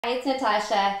Hi, it's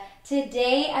Natasha.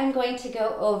 Today I'm going to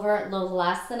go over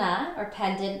Lolasana or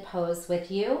pendant pose with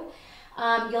you.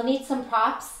 You'll need some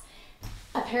props,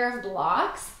 a pair of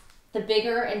blocks. The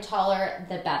bigger and taller,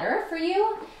 the better for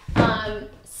you.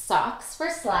 Socks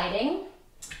for sliding,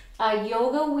 a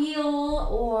yoga wheel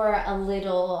or a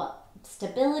little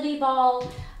stability ball.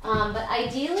 But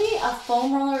ideally a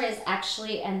foam roller is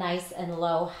actually a nice and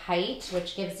low height,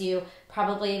 which gives you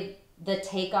probably the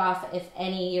takeoff, if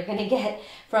any, you're gonna get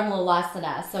from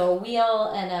Lolasana. So a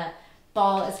wheel and a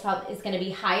ball is gonna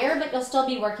be higher, but you'll still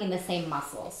be working the same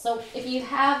muscles. So if you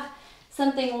have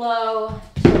something low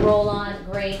to roll on,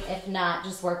 great. If not,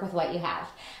 just work with what you have.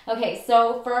 Okay,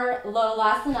 so for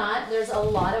Lolasana, there's a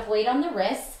lot of weight on the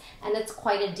wrists and it's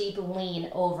quite a deep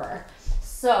lean over.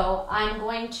 So I'm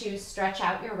going to stretch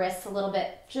out your wrists a little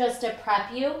bit just to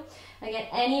prep you. Again,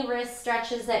 any wrist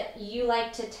stretches that you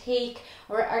like to take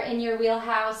or are in your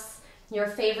wheelhouse, your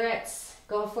favorites,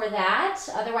 go for that.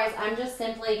 Otherwise, I'm just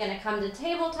simply gonna come to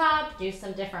tabletop, do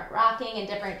some different rocking in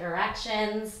different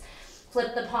directions,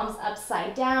 flip the palms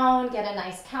upside down, get a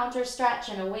nice counter stretch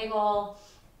and a wiggle.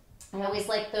 I always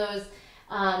like those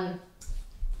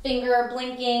finger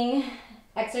blinking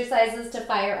exercises to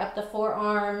fire up the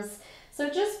forearms. So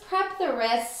just prep the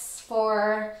wrists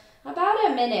for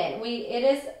about a minute.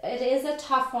 It is a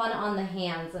tough one on the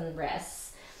hands and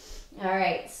wrists. All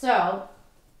right, so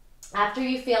after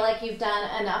you feel like you've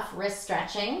done enough wrist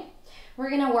stretching, we're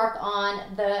gonna work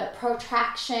on the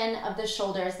protraction of the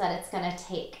shoulders that it's gonna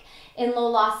take. In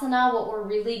Lolasana, what we're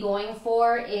really going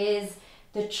for is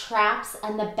the traps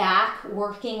and the back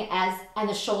working and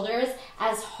the shoulders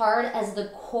as hard as the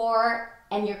core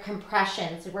and your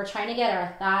compression. So we're trying to get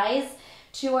our thighs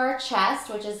to our chest,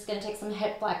 which is going to take some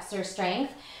hip flexor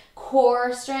strength,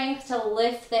 core strength to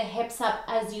lift the hips up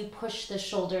as you push the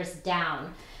shoulders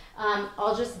down.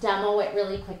 I'll just demo it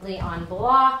really quickly on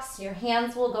blocks. Your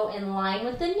hands will go in line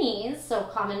with the knees, so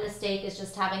common mistake is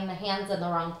just having the hands in the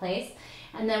wrong place.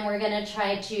 And then we're going to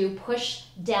try to push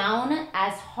down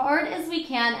as hard as we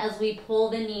can as we pull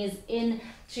the knees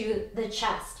into the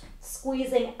chest.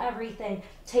 Squeezing everything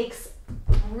takes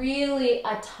really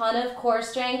a ton of core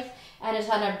strength and a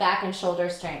ton of back and shoulder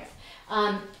strength.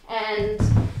 And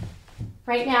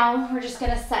right now, we're just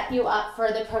gonna set you up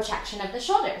for the protraction of the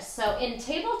shoulders. So in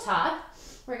tabletop,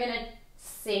 we're gonna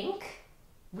sink,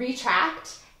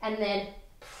 retract, and then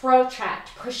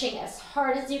protract, pushing as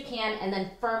hard as you can and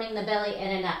then firming the belly in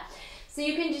and up. So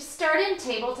you can just start in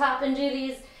tabletop and do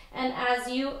these, and as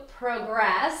you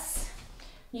progress,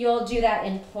 you'll do that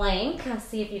in plank. I'll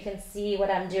see if you can see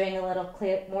what I'm doing a little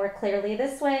more clearly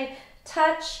this way.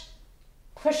 Touch,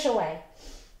 push away,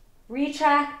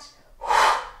 retract,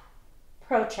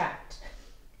 protract.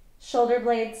 Shoulder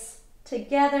blades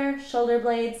together, shoulder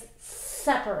blades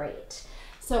separate.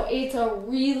 So it's a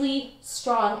really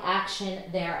strong action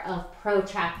there of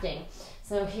protracting.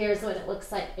 So here's what it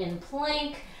looks like in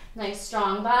plank. Nice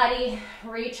strong body,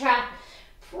 retract,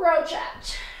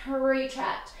 protract,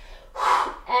 retract.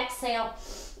 Exhale,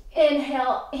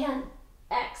 inhale, and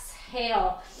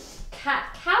exhale.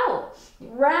 Cat-cow,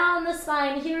 round the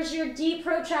spine. Here's your deep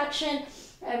protraction,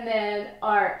 and then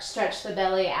arch, stretch the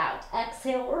belly out.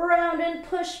 Exhale, round and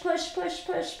push, push, push,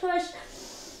 push, push.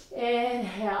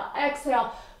 Inhale,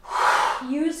 exhale.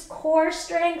 Use core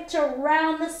strength to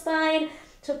round the spine,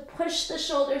 to push the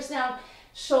shoulders down,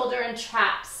 shoulder and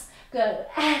traps. Good.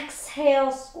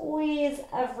 Exhale, squeeze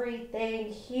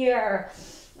everything here.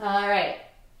 All right.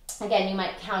 Again, you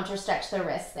might counter stretch the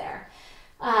wrist there.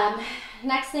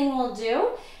 Next thing we'll do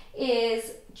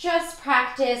is just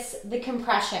practice the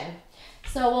compression.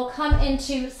 So we'll come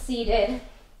into seated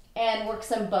and work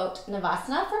some boat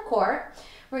navasana for core.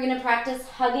 We're going to practice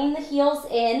hugging the heels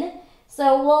in.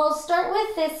 So we'll start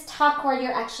with this tuck where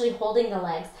you're actually holding the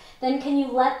legs. Then can you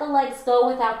let the legs go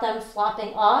without them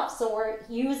flopping off? So we're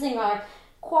using our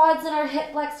quads and our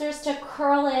hip flexors to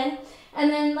curl in. And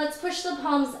then let's push the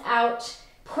palms out,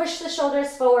 push the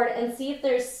shoulders forward, and see if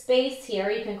there's space here.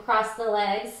 You can cross the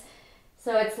legs.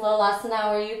 So it's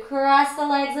Lolasana where you cross the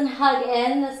legs and hug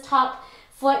in. This top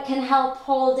foot can help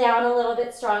pull down a little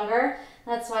bit stronger.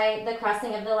 That's why the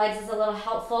crossing of the legs is a little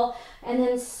helpful. And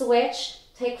then switch,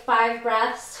 take 5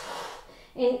 breaths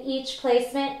in each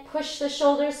placement. Push the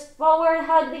shoulders forward,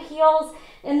 hug the heels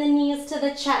and the knees to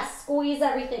the chest. Squeeze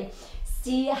everything.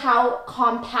 See how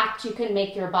compact you can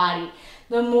make your body.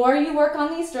 The more you work on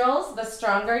these drills, the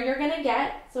stronger you're gonna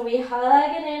get. So we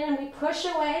hug it in and we push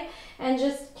away and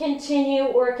just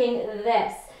continue working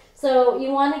this. So you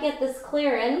wanna get this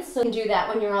clearance, so you can do that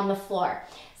when you're on the floor.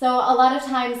 So a lot of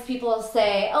times people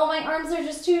say, oh, my arms are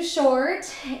just too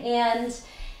short and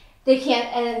they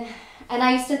can't, and And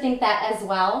I used to think that as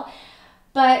well.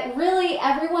 But really,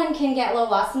 everyone can get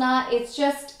Lolasana. It's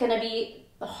just going to be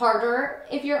harder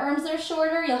if your arms are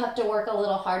shorter. You'll have to work a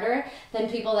little harder than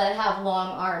people that have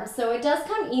long arms. So it does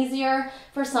come easier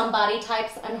for some body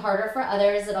types and harder for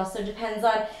others. It also depends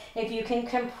on if you can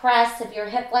compress, if your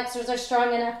hip flexors are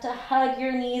strong enough to hug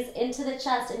your knees into the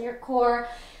chest and your core.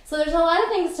 So there's a lot of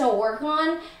things to work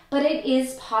on, but it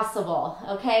is possible,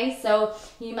 okay? So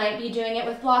you might be doing it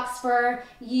with blocks for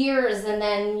years and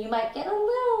then you might get a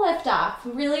little lift off.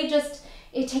 Really just,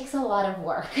 it takes a lot of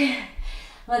work.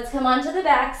 Let's come on to the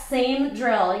back, same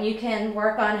drill. You can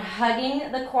work on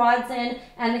hugging the quads in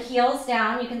and the heels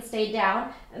down. You can stay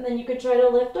down and then you can try to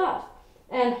lift off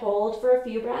and hold for a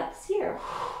few breaths here.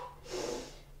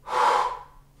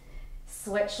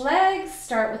 Switch legs,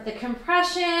 start with the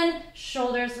compression,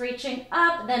 shoulders reaching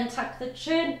up, then tuck the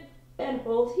chin and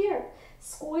hold here.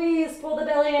 Squeeze, pull the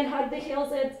belly in, hug the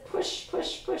heels in, push,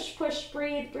 push, push, push,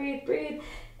 breathe, breathe, breathe,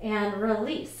 and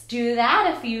release. Do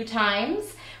that a few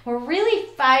times. We're really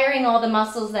firing all the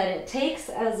muscles that it takes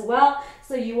as well,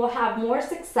 so you will have more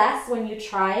success when you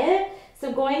try it.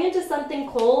 So going into something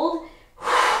cold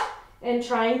and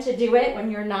trying to do it when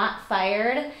you're not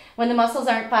fired, when the muscles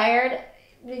aren't fired,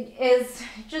 is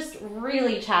just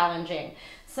really challenging.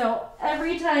 So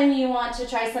every time you want to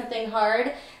try something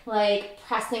hard, like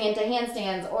pressing into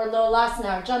handstands or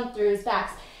Lolasana or jump throughs,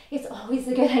 backs, it's always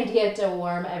a good idea to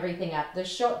warm everything up.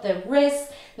 The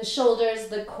wrists, the shoulders,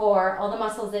 the core, all the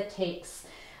muscles it takes.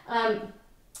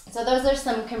 So those are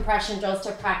some compression drills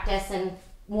to practice and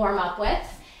warm up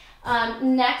with.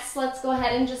 Next, let's go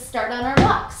ahead and just start on our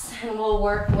blocks. And we'll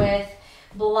work with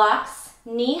blocks,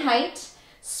 knee height.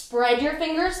 Spread your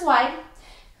fingers wide,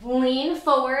 lean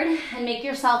forward, and make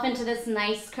yourself into this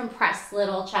nice compressed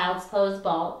little child's pose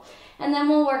ball. And then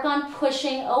we'll work on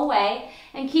pushing away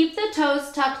and keep the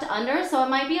toes tucked under. So it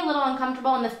might be a little uncomfortable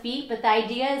on the feet, but the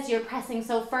idea is you're pressing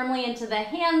so firmly into the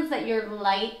hands that you're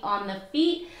light on the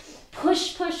feet.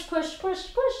 Push, push, push,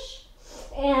 push,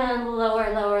 push, and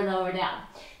lower, lower, lower down.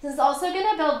 This is also going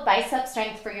to build bicep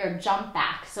strength for your jump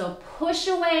back. So push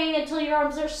away until your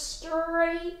arms are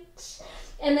straight.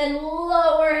 And then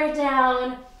lower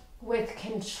down with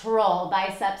control,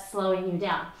 biceps slowing you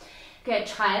down. Good,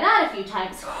 try that a few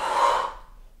times.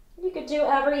 You could do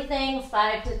everything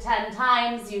 5 to 10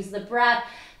 times. Use the breath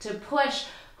to push,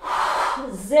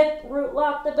 zip, root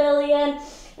lock the belly in.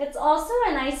 It's also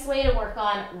a nice way to work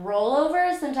on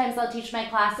rollovers. Sometimes I'll teach my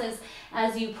classes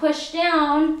as you push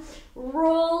down,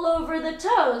 roll over the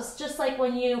toes, just like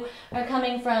when you are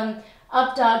coming from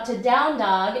up dog to down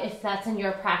dog, if that's in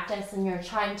your practice and you're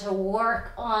trying to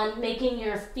work on making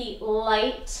your feet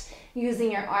light,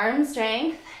 using your arm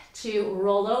strength to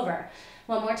roll over.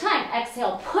 One more time,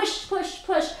 exhale, push, push,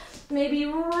 push, maybe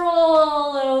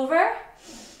roll over,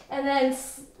 and then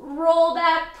roll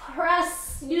back,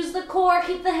 press, use the core,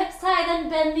 keep the hips tight, then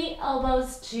bend the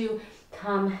elbows to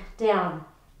come down.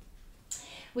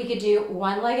 We could do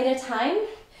one leg at a time,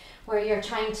 where you're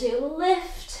trying to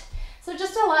lift. So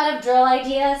just a lot of drill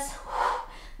ideas.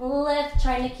 Lift,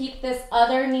 trying to keep this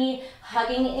other knee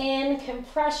hugging in,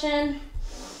 compression,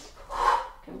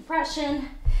 compression,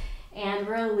 and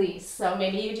release. So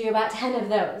maybe you do about 10 of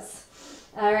those.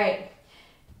 All right,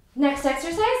 next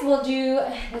exercise, we'll do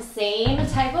the same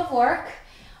type of work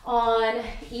on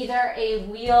either a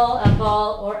wheel, a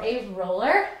ball, or a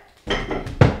roller.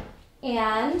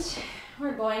 And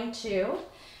we're going to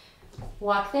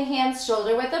walk the hands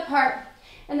shoulder width apart,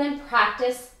 and then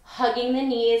practice hugging the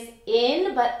knees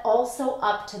in, but also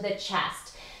up to the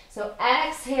chest. So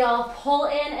exhale, pull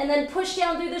in, and then push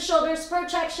down through the shoulders,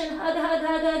 protraction, hug, hug,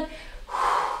 hug,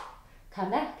 hug.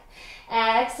 Come back.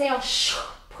 Exhale,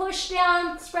 push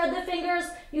down, spread the fingers,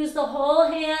 use the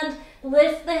whole hand,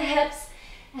 lift the hips,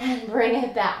 and bring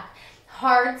it back.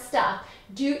 Hard stuff.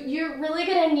 You're really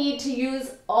gonna need to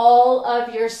use all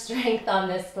of your strength on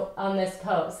this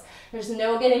pose. There's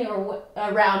no getting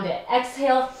around it.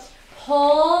 Exhale,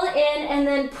 pull in, and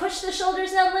then push the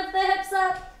shoulders down, lift the hips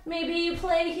up. Maybe you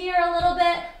play here a little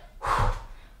bit.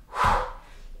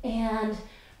 And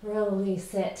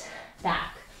release it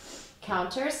back.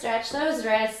 Counter, stretch those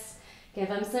wrists. Give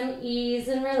them some ease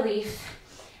and relief.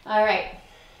 All right.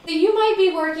 So you might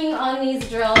be working on these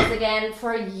drills again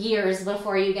for years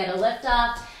before you get a lift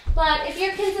off. But if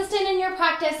you're consistent in your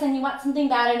practice and you want something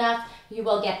bad enough, you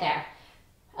will get there.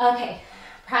 Okay,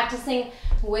 practicing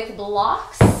with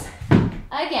blocks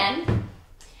again.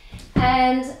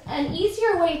 And an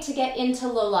easier way to get into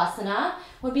Lolasana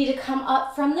would be to come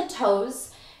up from the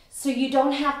toes so you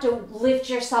don't have to lift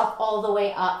yourself all the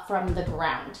way up from the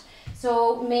ground.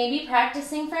 So maybe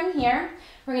practicing from here,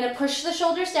 we're gonna push the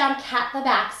shoulders down, cat the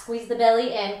back, squeeze the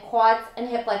belly in, quads and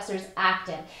hip flexors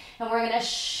active. And we're gonna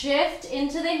shift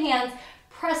into the hands,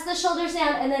 press the shoulders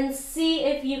down, and then see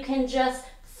if you can just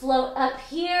float up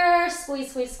here, squeeze,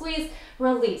 squeeze, squeeze,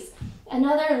 release.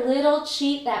 Another little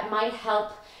cheat that might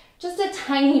help just a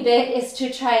tiny bit is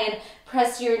to try and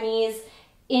press your knees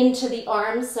into the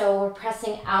arms, so we're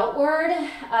pressing outward.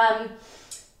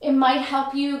 It might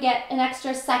help you get an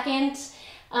extra second,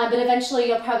 but eventually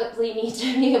you'll probably need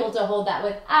to be able to hold that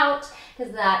without,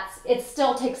 because it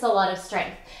still takes a lot of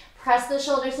strength. Press the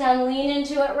shoulders down, lean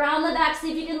into it, round the back, see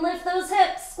if you can lift those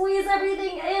hips, squeeze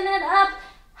everything in and up.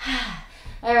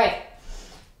 All right,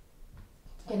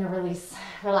 gonna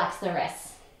relax the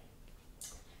wrists.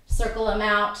 Circle them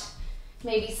out,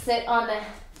 maybe sit on the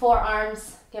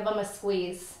forearms, give them a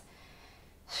squeeze.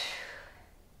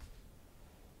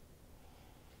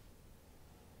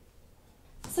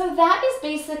 So that is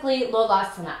basically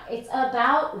Lolasana. It's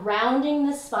about rounding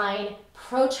the spine,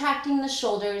 protracting the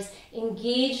shoulders,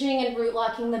 engaging and root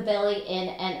locking the belly in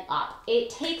and up. It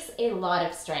takes a lot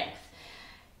of strength.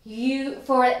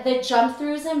 For the jump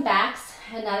throughs and backs,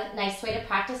 a nice way to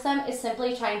practice them is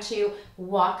simply trying to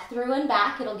walk through and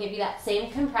back. It'll give you that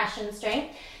same compression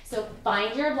strength. So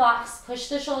find your blocks, push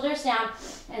the shoulders down,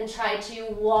 and try to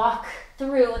walk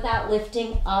through without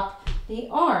lifting up the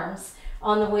arms.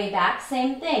 On the way back,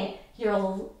 same thing.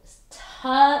 You'll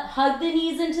hug the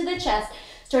knees into the chest,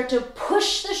 start to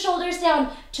push the shoulders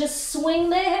down to swing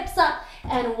the hips up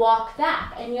and walk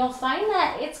back. And you'll find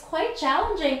that it's quite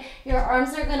challenging. Your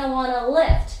arms are gonna wanna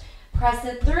lift. Press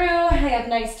it through. I have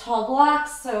nice tall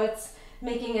blocks, so it's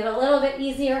making it a little bit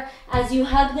easier. As you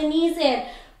hug the knees in,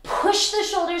 push the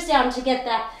shoulders down to get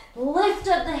that lift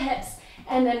of the hips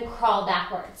and then crawl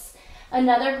backwards.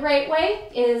 Another great way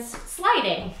is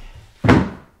sliding.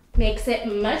 Makes it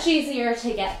much easier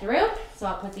to get through. So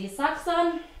I'll put these socks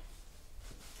on.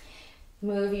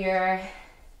 Move your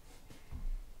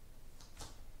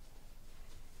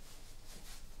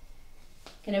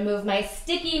gonna move my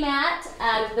sticky mat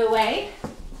out of the way.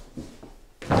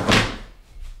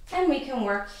 And we can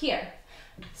work here.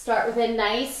 Start with a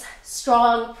nice,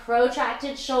 strong,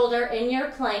 protracted shoulder in your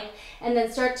plank, and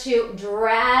then start to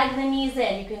drag the knees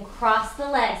in. You can cross the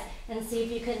legs and see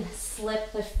if you can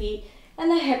slip the feet and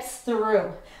the hips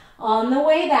through. On the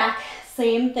way back,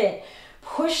 same thing.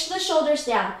 Push the shoulders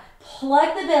down,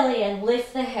 plug the belly in,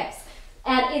 lift the hips.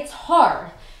 And it's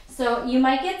hard, so you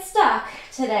might get stuck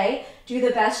today. Do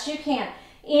the best you can.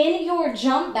 In your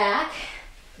jump back,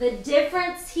 the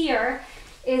difference here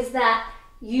is that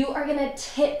you are gonna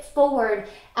tip forward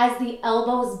as the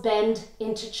elbows bend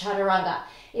into chaturanga.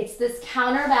 It's this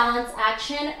counterbalance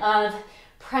action of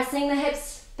pressing the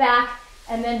hips back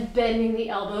and then bending the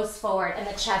elbows forward and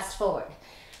the chest forward.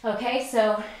 Okay,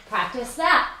 so practice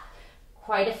that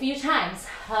quite a few times.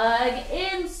 Hug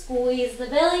in, squeeze the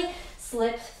belly,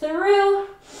 slip through.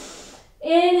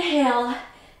 Inhale,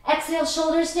 exhale,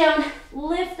 shoulders down,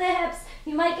 lift the hips.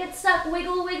 You might get stuck,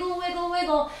 wiggle, wiggle, wiggle,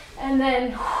 wiggle. And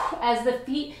then as the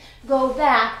feet go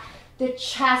back, the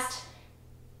chest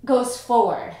goes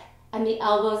forward and the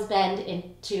elbows bend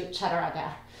into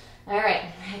chaturanga. All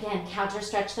right, again, counter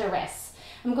stretch the wrists.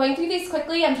 I'm going through these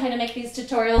quickly. I'm trying to make these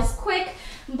tutorials quick,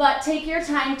 but take your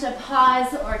time to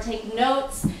pause or take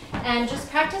notes and just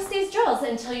practice these drills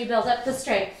until you build up the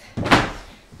strength.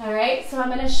 All right, so I'm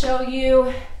gonna show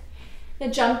you the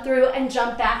jump through and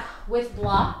jump back with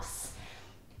blocks.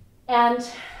 And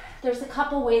there's a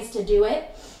couple ways to do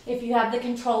it. If you have the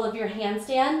control of your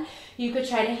handstand, you could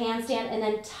try to handstand and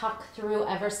then tuck through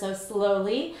ever so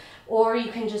slowly, or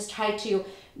you can just try to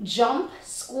jump,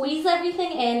 squeeze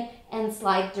everything in, and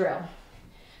slide through.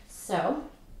 So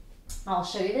I'll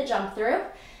show you the jump through.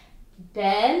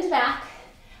 Bend back,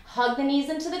 hug the knees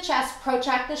into the chest,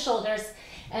 protract the shoulders,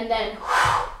 and then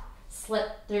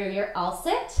slip through your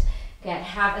L-sit. Again,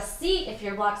 have a seat. If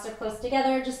your blocks are close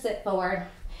together, just sit forward.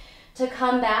 To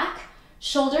come back,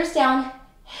 shoulders down,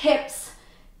 hips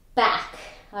back.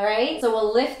 All right, so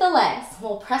we'll lift the legs.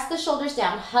 We'll press the shoulders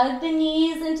down, hug the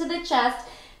knees into the chest,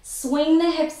 swing the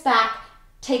hips back,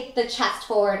 take the chest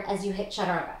forward as you hit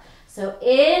chaturanga. So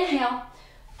inhale,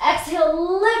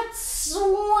 exhale, lift,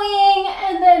 swing,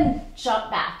 and then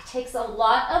jump back. Takes a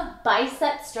lot of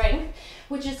bicep strength,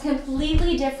 which is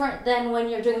completely different than when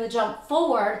you're doing the jump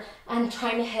forward and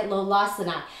trying to hit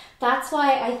Lolasana. That's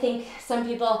why I think some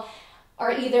people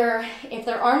are either, if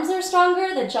their arms are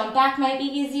stronger, the jump back might be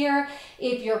easier.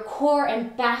 If your core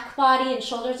and back body and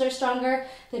shoulders are stronger,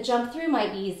 the jump through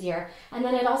might be easier. And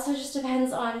then it also just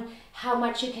depends on how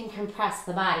much you can compress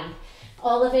the body.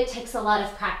 All of it takes a lot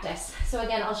of practice. So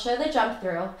again, I'll show the jump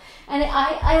through. And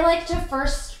I like to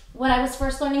first, when I was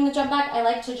first learning the jump back, I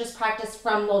like to just practice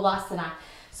from Lolasana.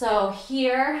 So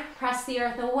here, press the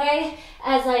earth away.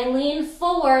 As I lean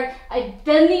forward, I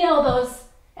bend the elbows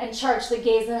and charge the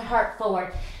gaze and heart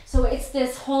forward. So it's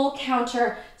this whole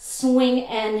counter swing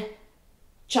and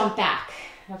jump back,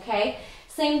 okay?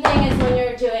 Same thing as when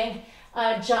you're doing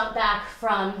a jump back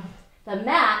from the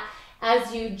mat.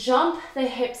 As you jump the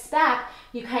hips back,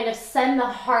 you kind of send the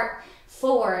heart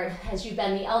forward as you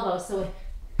bend the elbows. So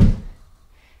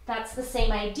that's the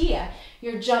same idea.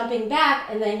 You're jumping back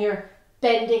and then you're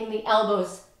bending the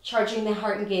elbows, charging the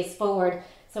heart and gaze forward.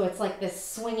 So it's like this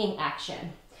swinging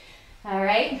action. All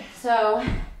right, so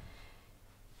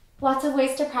lots of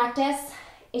ways to practice.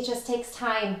 It just takes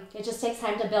time. It just takes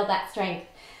time to build that strength.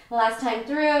 The last time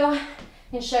through, I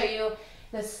can show you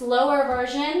the slower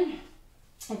version.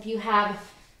 If you have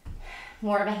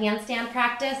more of a handstand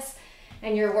practice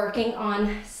and you're working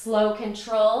on slow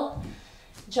control,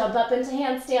 jump up into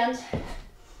handstand.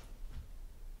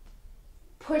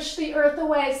 Push the earth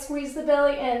away, squeeze the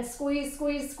belly in, squeeze,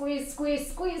 squeeze, squeeze, squeeze,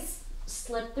 squeeze.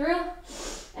 Slip through,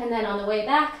 and then on the way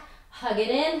back, hug it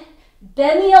in,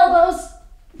 bend the elbows,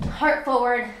 heart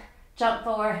forward,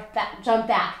 back, jump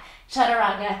back,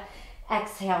 chaturanga,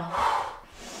 exhale.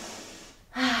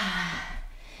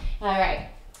 All right,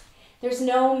 there's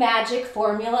no magic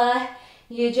formula.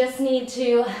 You just need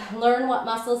to learn what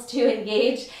muscles to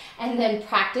engage and then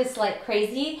practice like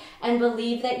crazy and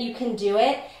believe that you can do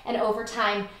it, and over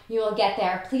time you will get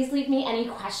there. Please leave me any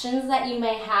questions that you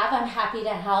may have. I'm happy to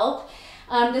help.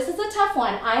 This is a tough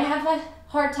one. I have a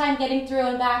hard time getting through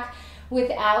and back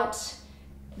without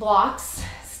blocks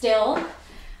still.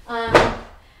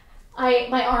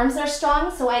 My arms are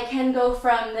strong, so I can go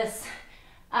from this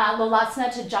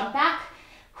Lolasana to jump back.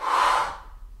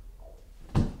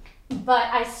 But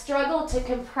I struggle to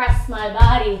compress my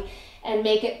body and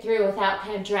make it through without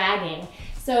kind of dragging.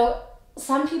 So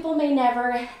some people may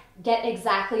never get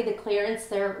exactly the clearance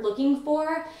they're looking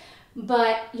for,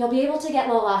 but you'll be able to get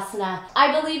Lolasana.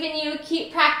 I believe in you.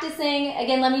 Keep practicing.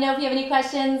 Again, let me know if you have any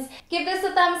questions. Give this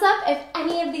a thumbs up if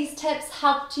any of these tips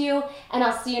helped you, and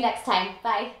I'll see you next time.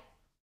 Bye.